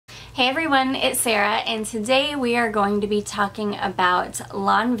Hey everyone, it's Sarah, and today we are going to be talking about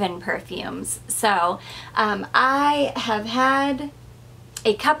Lanvin perfumes. So, I have had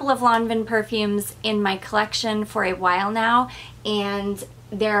a couple of Lanvin perfumes in my collection for a while now, and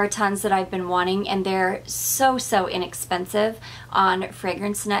there are tons that I've been wanting, and they're so inexpensive. On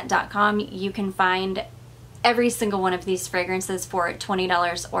fragrancenet.com you can find every single one of these fragrances for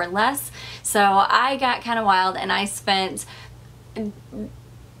 $20 or less. So I got kind of wild and I spent,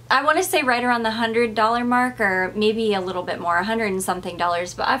 I want to say right around the $100 mark, or maybe a little bit more, $100 and something,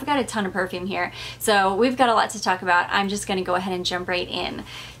 but I've got a ton of perfume here. So we've got a lot to talk about. I'm just going to go ahead and jump right in.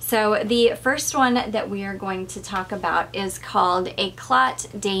 So the first one that we are going to talk about is called Eclat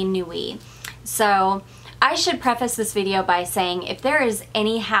de Nuit. So I should preface this video by saying if there is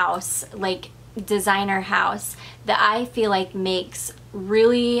any house, like designer house, that I feel like makes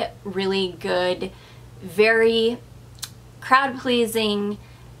really good, very crowd-pleasing,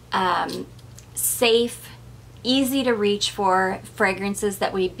 safe, easy to reach for fragrances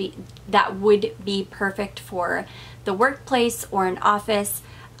that would be perfect for the workplace or an office,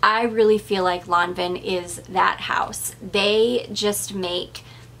 I really feel like Lanvin is that house. They just make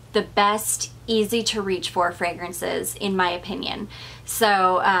the best, easy to reach for fragrances, in my opinion.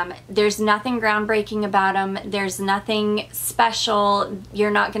 So there's nothing groundbreaking about them. There's nothing special.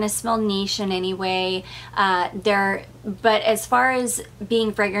 You're not going to smell niche in any way. But as far as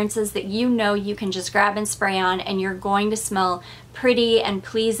being fragrances that you know you can just grab and spray on and you're going to smell pretty and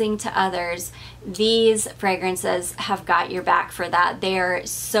pleasing to others, these fragrances have got your back for that. They're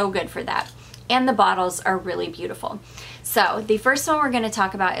so good for that. And the bottles are really beautiful. So the first one we're going to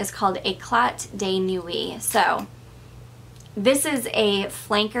talk about is called Eclat de Nuit. So this is a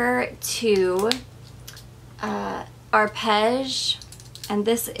flanker to Arpege, and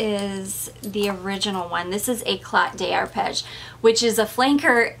this is the original one. This is Eclat de Arpege, which is a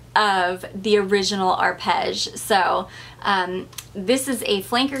flanker of the original Arpege. So this is a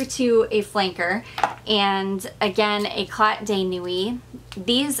flanker to a flanker, and again, Eclat de Nuit.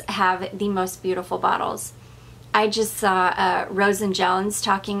 These have the most beautiful bottles. I just saw Rose and Jones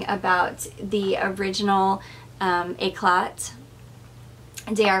talking about the original Eclat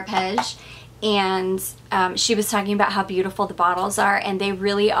de Arpege, and she was talking about how beautiful the bottles are, and they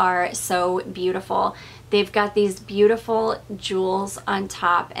really are so beautiful. They've got these beautiful jewels on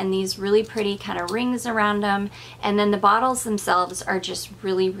top and these really pretty kind of rings around them, and then the bottles themselves are just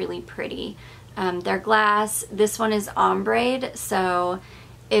really pretty. They're glass. This one is ombre, so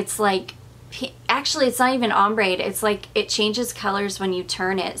it's like, actually it's not even ombre, it's like it changes colors when you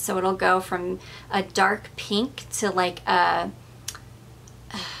turn it, so it'll go from a dark pink to like a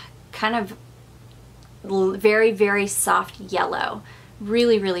kind of very soft yellow.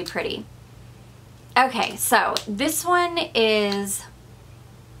 Really pretty. Okay, so this one is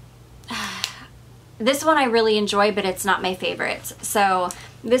this one I really enjoy, but it's not my favorite. So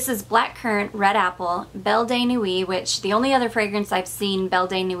this is Blackcurrant, Red Apple, Belle de Nuit, which the only other fragrance I've seen Belle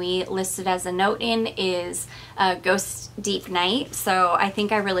de Nuit listed as a note in is Ghost Deep Night. So I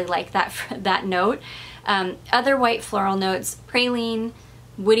think I really like that note. Other white floral notes, praline,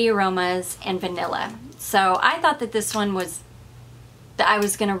 woody aromas, and vanilla. So I thought that this one was, that I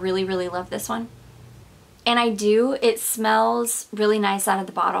was gonna really love this one. And I do. It smells really nice out of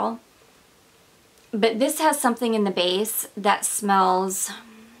the bottle. But this has something in the base that smells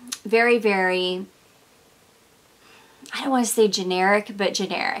very, I don't want to say generic, but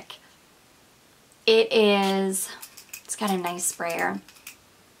generic. It's got a nice sprayer.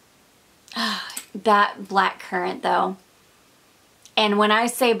 That blackcurrant though. And when I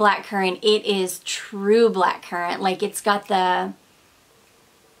say blackcurrant, it is true blackcurrant. Like it's got the,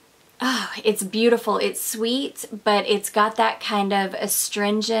 it's beautiful. It's sweet, but it's got that kind of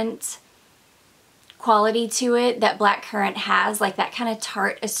astringent quality to it that blackcurrant has, like that kind of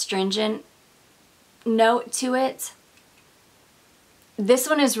tart astringent note to it. This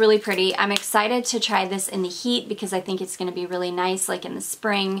one is really pretty. I'm excited to try this in the heat because I think it's going to be really nice like in the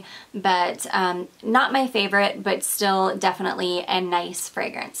spring, but not my favorite, but still definitely a nice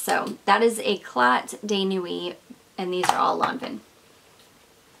fragrance. So that is Eclat de Nuit, and these are all Lanvin.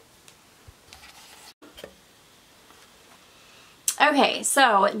 Okay,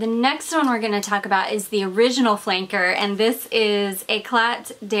 so the next one we're going to talk about is the original flanker, and this is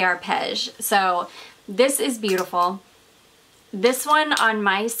Eclat de Arpege. So this is beautiful. This one on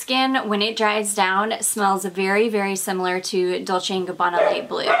my skin, when it dries down, smells very similar to Dolce & Gabbana Light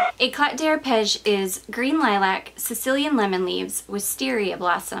Blue. Eclat de Arpege is green lilac, Sicilian lemon leaves, wisteria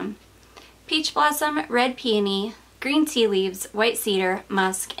blossom, peach blossom, red peony, green tea leaves, white cedar,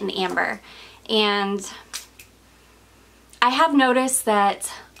 musk, and amber. And I have noticed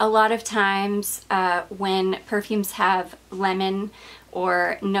that a lot of times when perfumes have lemon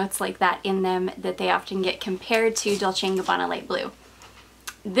or notes like that in them, that they often get compared to Dolce & Gabbana Light Blue.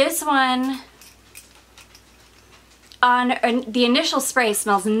 This one, on the initial spray,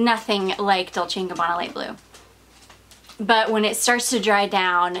 smells nothing like Dolce & Gabbana Light Blue. But when it starts to dry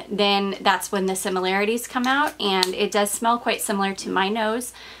down, then that's when the similarities come out, and it does smell quite similar to my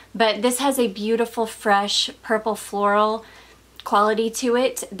nose. But this has a beautiful, fresh, purple floral quality to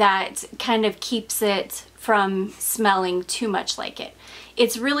it that kind of keeps it from smelling too much like it.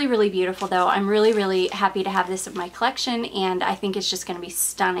 It's really, really beautiful though. I'm really, really happy to have this in my collection, and I think it's just going to be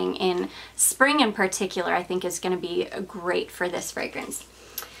stunning in spring in particular. I think is going to be great for this fragrance.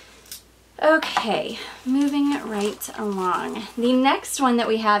 Okay, moving right along. The next one that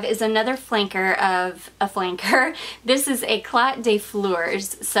we have is another flanker of a flanker. This is Eclat de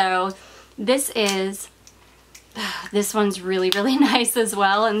Fleurs. So this one's really, really nice as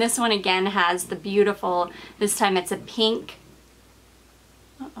well. And this one again has the beautiful, this time it's a pink.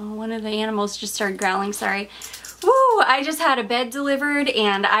 Uh-oh, one of the animals just started growling, sorry. Woo! I just had a bed delivered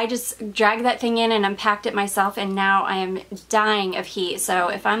and I just dragged that thing in and unpacked it myself, and now I am dying of heat. So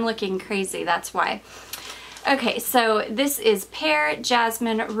if I'm looking crazy, that's why. Okay, so this is pear,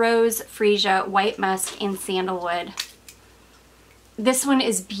 jasmine, rose, freesia, white musk, and sandalwood. This one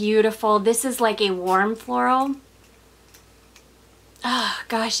is beautiful. This is like a warm floral. Oh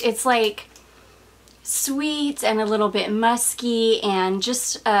gosh, it's like sweet and a little bit musky, and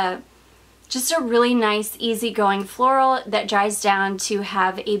just a really nice, easygoing floral that dries down to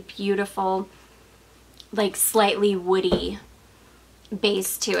have a beautiful, like slightly woody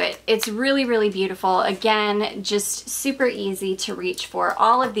base to it. It's really, really beautiful. Again, just super easy to reach for.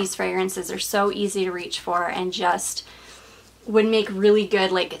 All of these fragrances are so easy to reach for and just would make really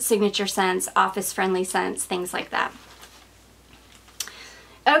good like signature scents, office friendly scents, things like that.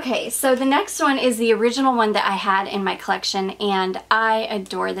 Okay, so the next one is the original one that I had in my collection, and I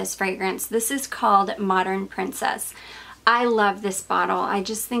adore this fragrance. This is called Modern Princess. I love this bottle. I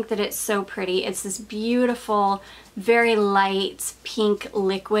just think that it's so pretty. It's this beautiful, very light pink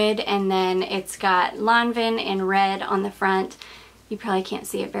liquid, and then it's got Lanvin in red on the front. You probably can't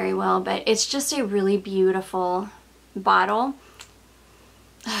see it very well, but it's just a really beautiful bottle.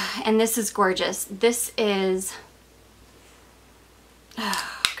 And this is gorgeous. This is... oh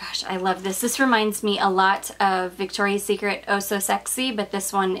gosh, I love this. This reminds me a lot of Victoria's Secret Oh So Sexy, but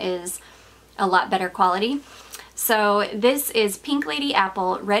this one is a lot better quality. So this is Pink Lady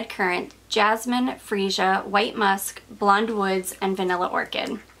Apple, Red Currant, Jasmine, Freesia, White Musk, Blonde Woods, and Vanilla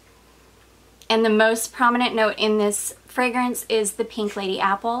Orchid. And the most prominent note in this fragrance is the Pink Lady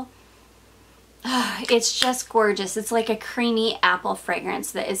Apple. It's just gorgeous. It's like a creamy apple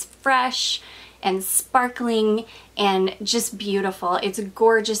fragrance that is fresh and sparkling and just beautiful. It's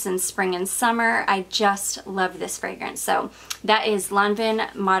gorgeous in spring and summer. I just love this fragrance. So that is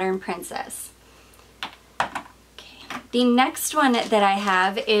Lanvin Modern Princess. Okay. The next one that I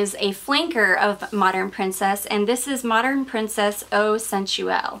have is a flanker of Modern Princess, and this is Modern Princess Eau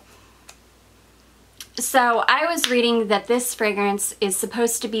Sensuelle. So I was reading that this fragrance is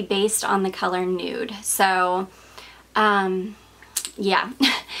supposed to be based on the color nude. So yeah.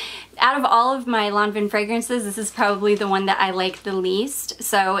 Out of all of my Lanvin fragrances, this is probably the one that I like the least.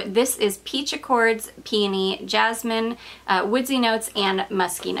 So this is Peach Accords, Peony, Jasmine, woodsy notes, and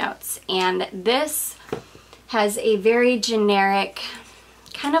musky notes. And this has a very generic,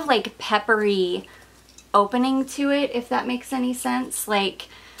 kind of like peppery opening to it, if that makes any sense. Like,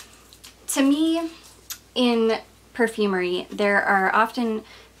 to me, in perfumery, there are often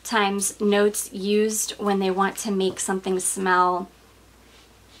times notes used when they want to make something smell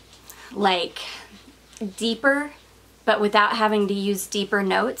like deeper, but without having to use deeper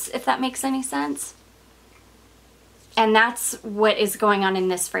notes, if that makes any sense. And that's what is going on in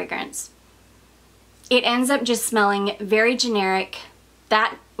this fragrance. It ends up just smelling very generic.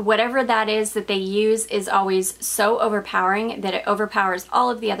 That whatever that is that they use is always so overpowering that it overpowers all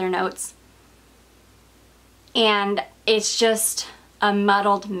of the other notes. And it's just a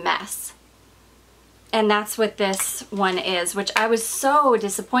muddled mess. And that's what this one is, which I was so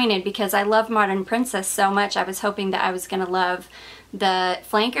disappointed because I love Modern Princess so much. I was hoping that I was going to love the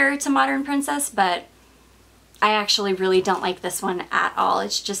flanker to Modern Princess, but I actually really don't like this one at all.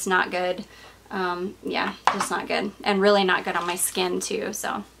 It's just not good. Yeah, just not good. And really not good on my skin too,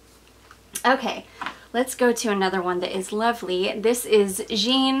 so. Okay, let's go to another one that is lovely. This is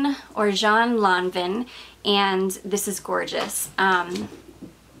Jeanne or Jeanne Lanvin, and this is gorgeous.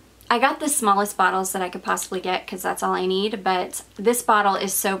 I got the smallest bottles that I could possibly get because that's all I need, but this bottle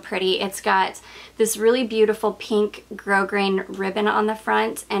is so pretty. It's got this really beautiful pink grosgrain ribbon on the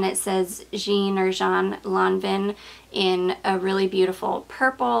front, and it says Jeanne or Jeanne Lanvin in a really beautiful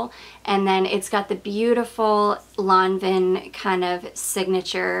purple, and then it's got the beautiful Lanvin kind of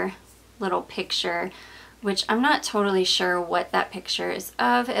signature little picture, which I'm not totally sure what that picture is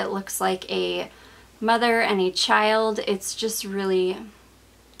of. It looks like a mother and a child. It's just really...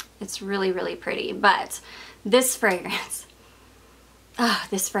 It's really, really pretty. But this fragrance, oh,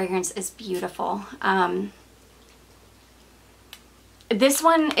 this fragrance is beautiful. This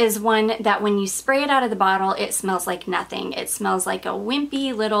one is one that when you spray it out of the bottle, it smells like nothing. It smells like a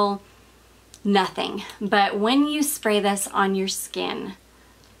wimpy little nothing. But when you spray this on your skin,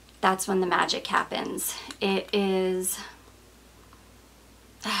 that's when the magic happens. It is...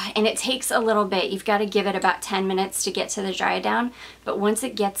 And it takes a little bit. You've got to give it about 10 minutes to get to the dry down. But once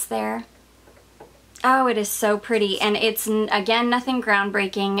it gets there, oh, it is so pretty. And it's, again, nothing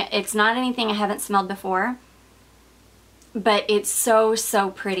groundbreaking. It's not anything I haven't smelled before. But it's so, so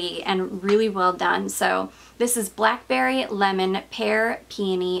pretty and really well done. So this is blackberry, lemon, pear,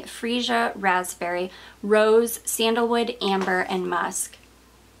 peony, freesia, raspberry, rose, sandalwood, amber, and musk.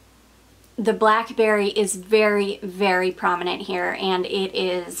 The blackberry is very, very prominent here, and it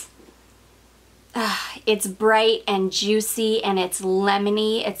is, it's bright and juicy, and it's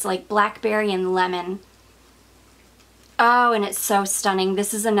lemony. It's like blackberry and lemon. Oh, and it's so stunning.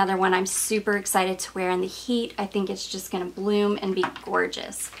 This is another one I'm super excited to wear in the heat. I think it's just going to bloom and be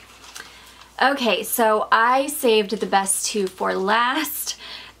gorgeous. Okay, so I saved the best two for last.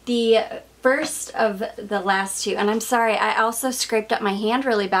 The first of the last two, and I'm sorry, I also scraped up my hand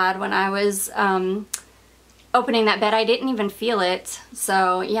really bad when I was opening that bed. I didn't even feel it,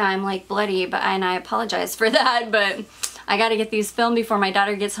 so yeah, I'm like bloody, and I apologize for that, but I gotta get these filmed before my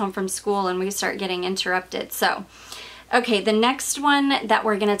daughter gets home from school and we start getting interrupted. So, okay, the next one that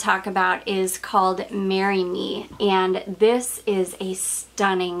we're gonna talk about is called Marry Me, and this is a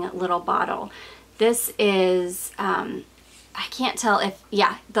stunning little bottle. This is, I can't tell if,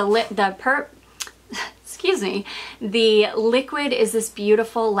 yeah, excuse me, the liquid is this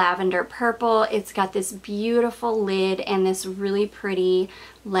beautiful lavender purple. It's got this beautiful lid and this really pretty,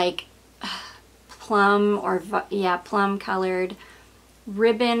 like, plum or, yeah, plum colored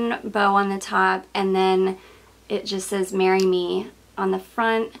ribbon bow on the top, and then it just says Marry Me on the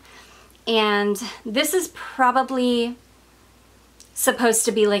front. And this is probably supposed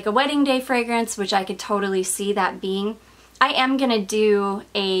to be like a wedding day fragrance, which I could totally see that being. I am gonna do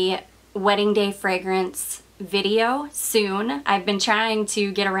a wedding day fragrance video soon. I've been trying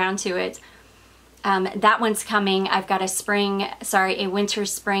to get around to it. That one's coming. I've got a winter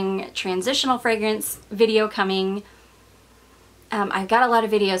spring transitional fragrance video coming. I've got a lot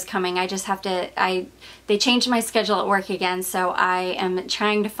of videos coming. I just have to, they changed my schedule at work again, so I am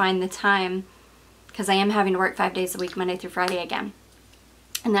trying to find the time because I am having to work 5 days a week, Monday through Friday again.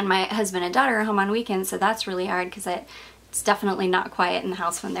 And then my husband and daughter are home on weekends, so that's really hard because it's definitely not quiet in the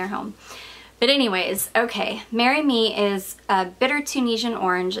house when they're home. But anyways, okay, Marry Me is a bitter Tunisian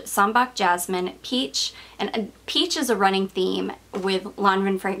orange, Sambac jasmine, peach, and peach is a running theme with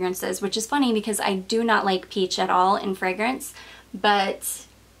Lanvin fragrances, which is funny because I do not like peach at all in fragrance, but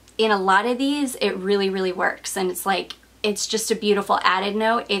in a lot of these, it really, really works. And it's like, it's just a beautiful added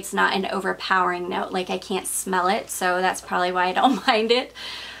note. It's not an overpowering note. Like, I can't smell it, so that's probably why I don't mind it.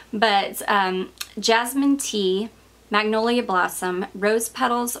 But jasmine tea, magnolia blossom, rose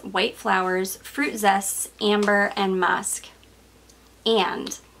petals, white flowers, fruit zests, amber, and musk.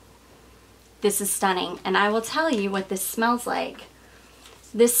 And this is stunning. And I will tell you what this smells like.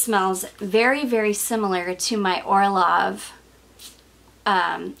 This smells very, very similar to my Orlov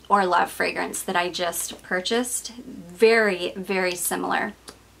fragrance that I just purchased. Very, very similar.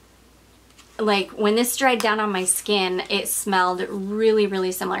 Like, when this dried down on my skin, it smelled really,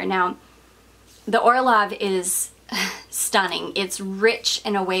 really similar. Now, the Orlov is stunning. It's rich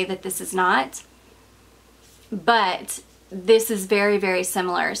in a way that this is not, but this is very, very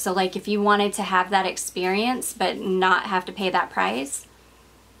similar. So like, if you wanted to have that experience but not have to pay that price,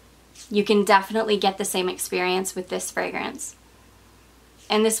 you can definitely get the same experience with this fragrance.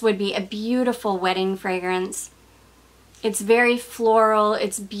 And this would be a beautiful wedding fragrance. It's very floral,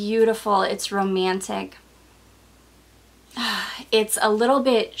 it's beautiful, it's romantic. It's a little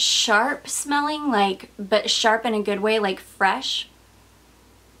bit sharp smelling, like, but sharp in a good way, like fresh.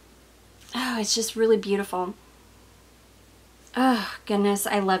 Oh, it's just really beautiful. Oh, goodness,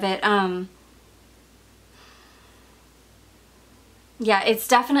 I love it. Yeah, it's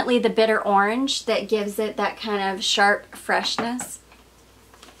definitely the bitter orange that gives it that kind of sharp freshness.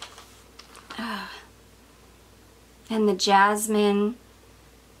 And the jasmine.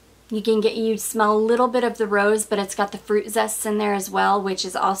 You smell a little bit of the rose, but it's got the fruit zests in there as well, which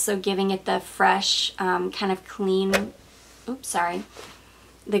is also giving it the fresh, kind of clean,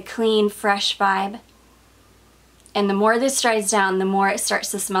 the clean, fresh vibe. And the more this dries down, the more it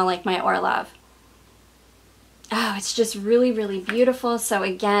starts to smell like my Orlov. Oh, it's just really, really beautiful. So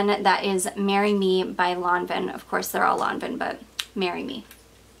again, that is Marry Me by Lanvin. Of course, they're all Lanvin, but Marry Me.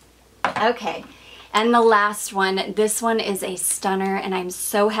 Okay. And the last one, this one is a stunner, and I'm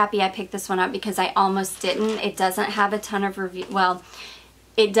so happy I picked this one up because I almost didn't. It doesn't have a ton of review. Well,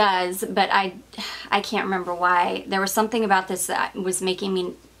 it does, but I can't remember why. There was something about this that was making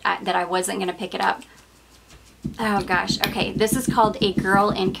me, that I wasn't going to pick it up. Oh gosh, okay. This is called a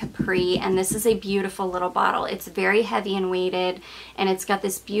Girl in Capri, and this is a beautiful little bottle. It's very heavy and weighted, and it's got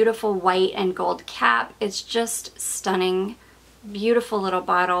this beautiful white and gold cap. It's just stunning. Beautiful little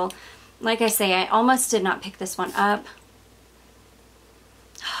bottle. Like I say, I almost did not pick this one up.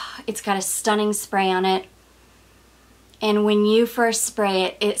 It's got a stunning spray on it. And when you first spray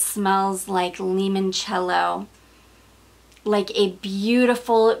it, it smells like limoncello. Like a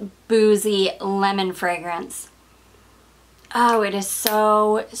beautiful, boozy lemon fragrance. Oh, it is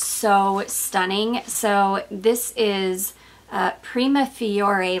so, so stunning. So this is Prima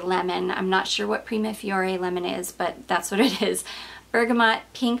Fiore lemon. I'm not sure what Prima Fiore lemon is, but that's what it is. Bergamot,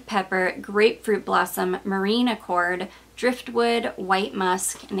 pink pepper, grapefruit blossom, marine accord, driftwood, white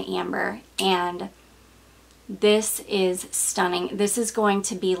musk, and amber. And this is stunning. This is going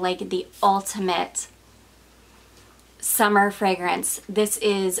to be like the ultimate summer fragrance. This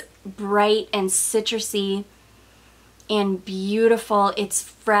is bright and citrusy and beautiful. It's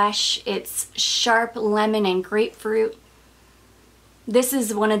fresh. It's sharp lemon and grapefruit. This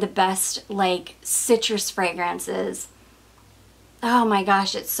is one of the best like citrus fragrances. Oh my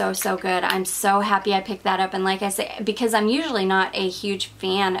gosh, it's so, so good. I'm so happy I picked that up. And like I say, because I'm usually not a huge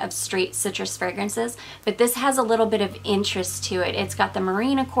fan of straight citrus fragrances, but this has a little bit of interest to it. It's got the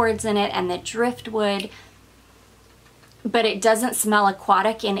marine accords in it and the driftwood, but it doesn't smell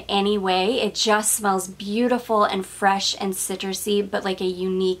aquatic in any way. It just smells beautiful and fresh and citrusy, but like a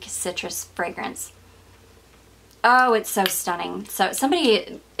unique citrus fragrance. Oh, it's so stunning. So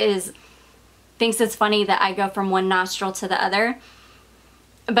somebody thinks it's funny that I go from one nostril to the other,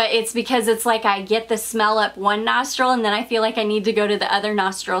 but it's because it's like I get the smell up one nostril and then I feel like I need to go to the other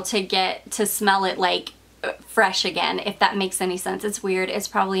nostril to smell it like fresh again, if that makes any sense. It's weird. It's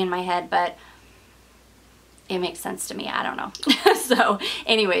probably in my head, but it makes sense to me. I don't know. So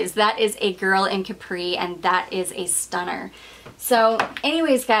anyways, that is a Girl in Capri, and that is a stunner. So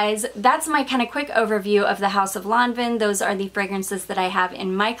anyways, guys, that's my kind of quick overview of the House of Lanvin. Those are the fragrances that I have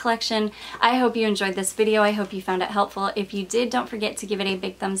in my collection. I hope you enjoyed this video. I hope you found it helpful. If you did, don't forget to give it a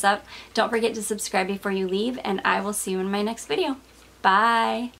big thumbs up. Don't forget to subscribe before you leave, and I will see you in my next video. Bye!